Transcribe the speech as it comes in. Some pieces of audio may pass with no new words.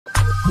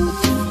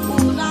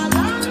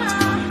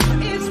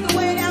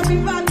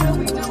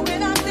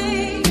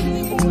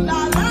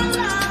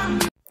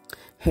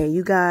Hey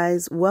you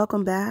guys,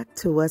 welcome back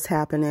to What's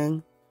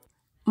Happening.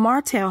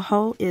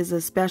 Martellholt is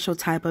a special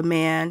type of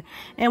man,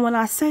 and when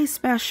I say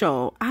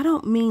special, I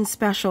don't mean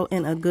special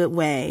in a good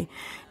way.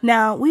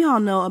 Now, we all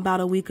know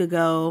about a week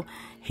ago,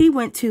 he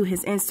went to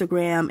his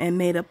Instagram and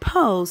made a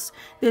post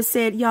that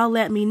said, y'all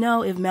let me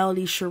know if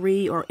Melody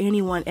Cherie or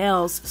anyone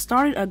else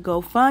started a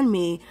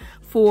GoFundMe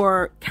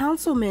for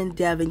Councilman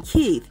Devyn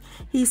Keith.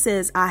 He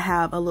says, I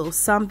have a little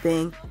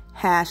something,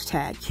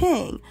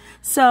 #King.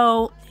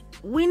 So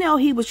we know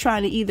he was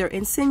trying to either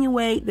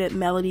insinuate that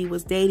Melody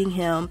was dating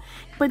him,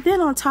 but then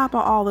on top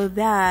of all of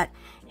that,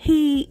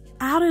 he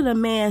outed a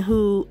man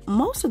who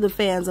most of the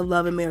fans of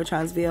Love and Marriage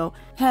Huntsville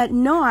had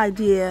no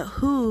idea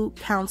who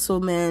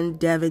Councilman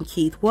Devyn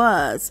Keith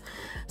was.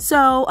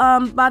 So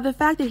by the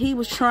fact that he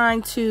was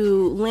trying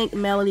to link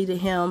Melody to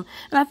him,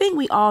 and I think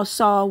we all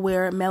saw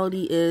where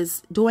Melody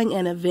is doing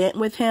an event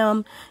with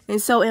him,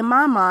 and so in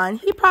my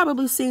mind, he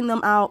probably seen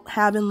them out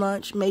having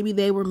lunch. Maybe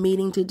they were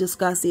meeting to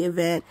discuss the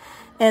event.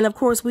 And of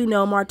course, we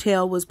know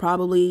Martell was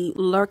probably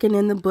lurking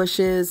in the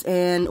bushes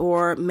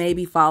or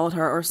maybe followed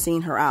her or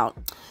seen her out.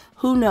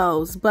 Who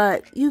knows?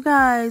 But you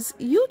guys,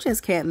 you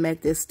just can't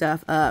make this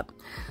stuff up.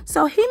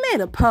 So he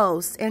made a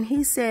post and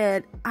he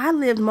said, I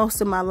lived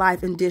most of my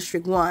life in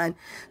District 1,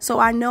 so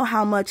I know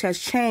how much has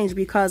changed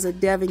because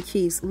of Devyn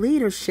Keith's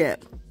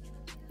leadership.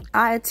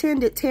 I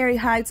attended Terry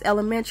Heights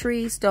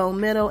Elementary, Stone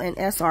Middle, and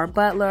S.R.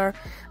 Butler.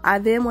 I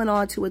then went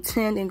on to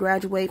attend and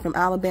graduate from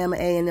Alabama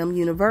A&M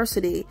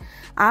University.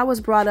 I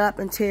was brought up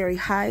in Terry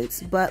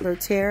Heights, Butler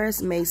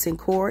Terrace, Mason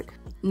Court,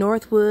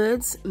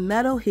 Northwoods,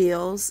 Meadow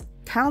Hills,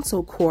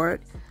 Council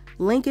Court,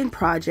 Lincoln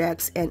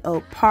Projects, and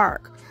Oak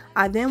Park.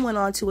 I then went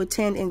on to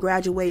attend and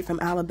graduate from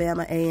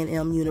Alabama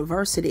A&M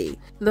University.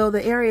 Though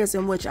the areas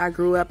in which I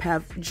grew up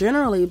have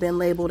generally been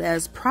labeled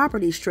as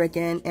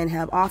poverty-stricken and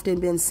have often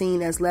been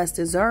seen as less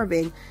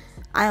deserving,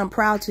 I am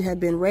proud to have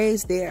been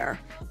raised there.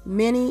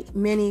 Many,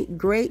 many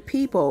great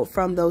people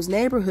from those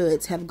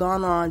neighborhoods have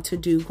gone on to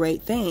do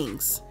great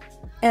things.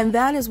 And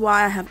that is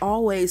why I have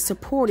always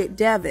supported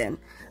Devyn.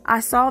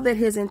 I saw that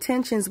his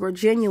intentions were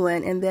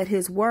genuine and that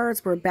his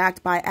words were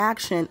backed by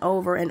action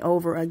over and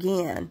over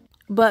again.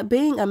 But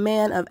being a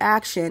man of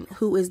action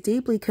who is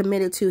deeply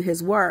committed to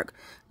his work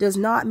does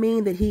not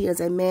mean that he is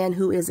a man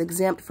who is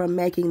exempt from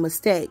making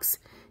mistakes.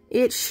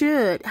 It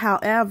should,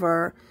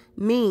 however,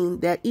 mean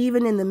that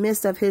even in the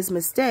midst of his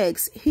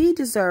mistakes, he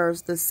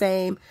deserves the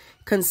same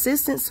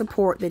consistent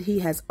support that he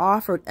has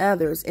offered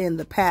others in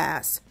the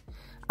past.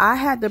 I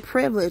had the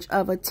privilege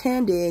of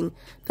attending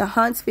the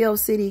Huntsville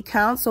City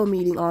Council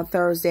meeting on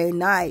Thursday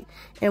night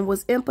and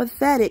was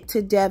empathetic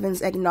to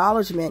Devyn's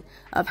acknowledgement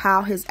of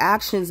how his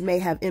actions may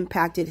have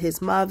impacted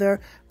his mother,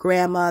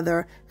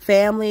 grandmother,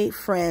 family,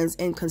 friends,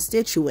 and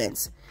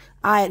constituents.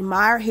 I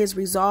admire his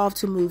resolve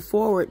to move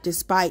forward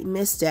despite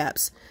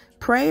missteps.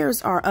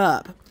 Prayers are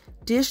up.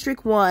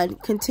 District 1,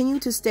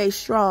 continue to stay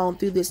strong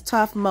through this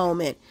tough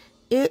moment.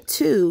 It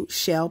too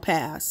shall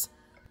pass.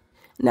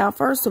 Now,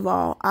 first of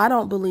all, I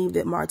don't believe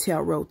that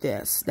Martell wrote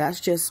this. That's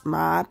just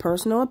my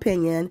personal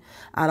opinion.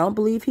 I don't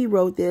believe he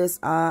wrote this.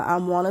 I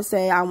want to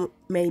say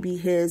maybe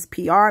his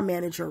PR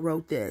manager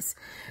wrote this.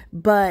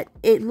 But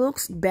it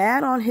looks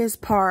bad on his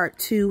part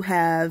to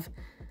have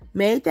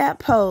made that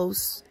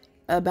post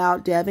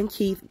about Devyn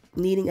Keith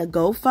needing a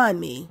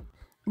GoFundMe.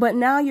 But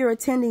now you're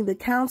attending the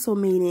council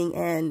meeting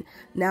and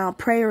now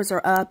prayers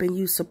are up and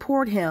you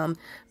support him.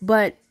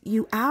 But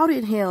you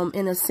outed him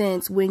in a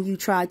sense when you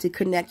tried to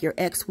connect your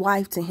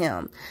ex-wife to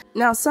him.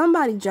 Now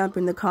somebody jump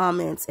in the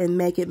comments and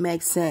make it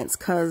make sense,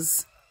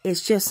 because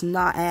it's just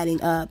not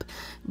adding up.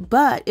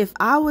 But if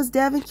I was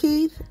Devyn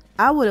Keith,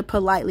 I would have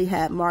politely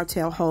had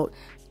Martellholt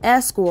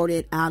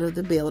escorted out of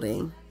the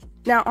building.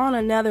 Now, on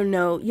another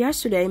note,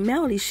 yesterday,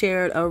 Melody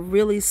shared a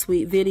really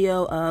sweet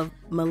video of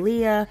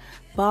Malia,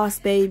 Boss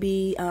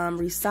Baby,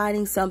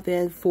 reciting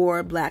something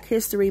for Black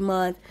History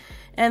Month.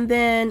 And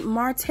then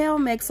Martell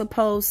makes a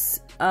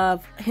post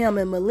of him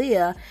and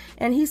Malia,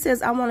 and he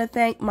says, I want to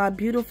thank my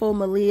beautiful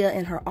Malia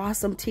and her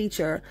awesome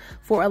teacher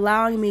for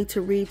allowing me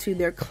to read to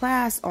their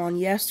class on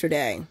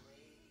yesterday.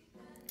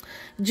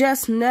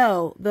 Just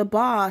know the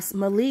boss,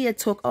 Malia,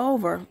 took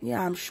over.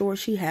 Yeah, I'm sure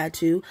she had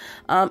to,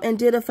 and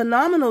did a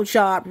phenomenal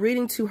job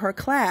reading to her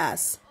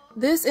class.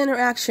 This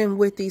interaction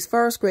with these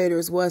first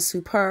graders was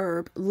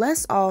superb.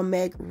 Let's all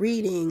make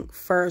reading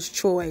first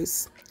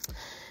choice.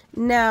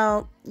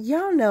 Now,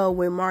 y'all know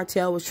when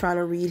Martell was trying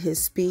to read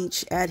his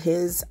speech at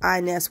his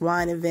Inez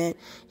Wine event,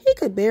 he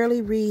could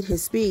barely read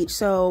his speech.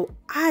 So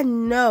I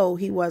know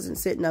he wasn't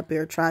sitting up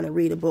there trying to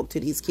read a book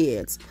to these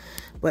kids.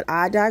 But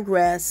I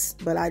digress.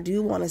 But I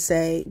do want to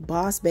say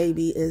Boss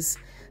Baby is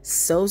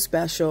so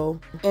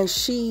special. And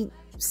she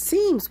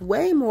seems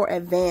way more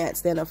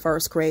advanced than a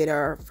first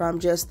grader, from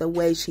just the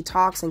way she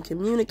talks and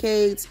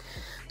communicates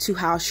to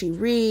how she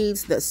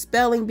reads, the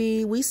spelling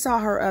bee. We saw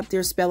her up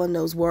there spelling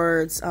those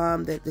words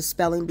that the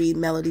spelling bee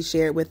Melody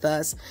shared with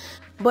us.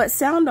 But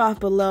sound off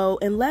below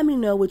and let me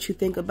know what you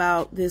think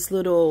about this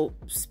little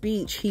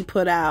speech he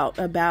put out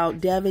about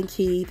Devyn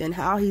Keith and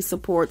how he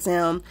supports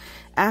him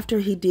after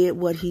he did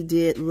what he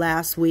did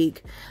last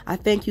week. I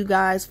thank you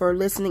guys for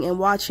listening and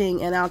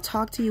watching, and I'll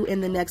talk to you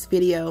in the next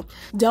video.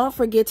 Don't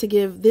forget to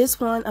give this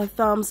one a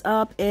thumbs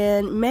up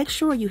and make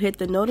sure you hit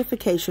the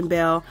notification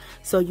bell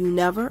so you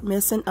never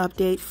miss an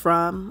update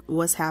from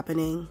What's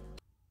Happening.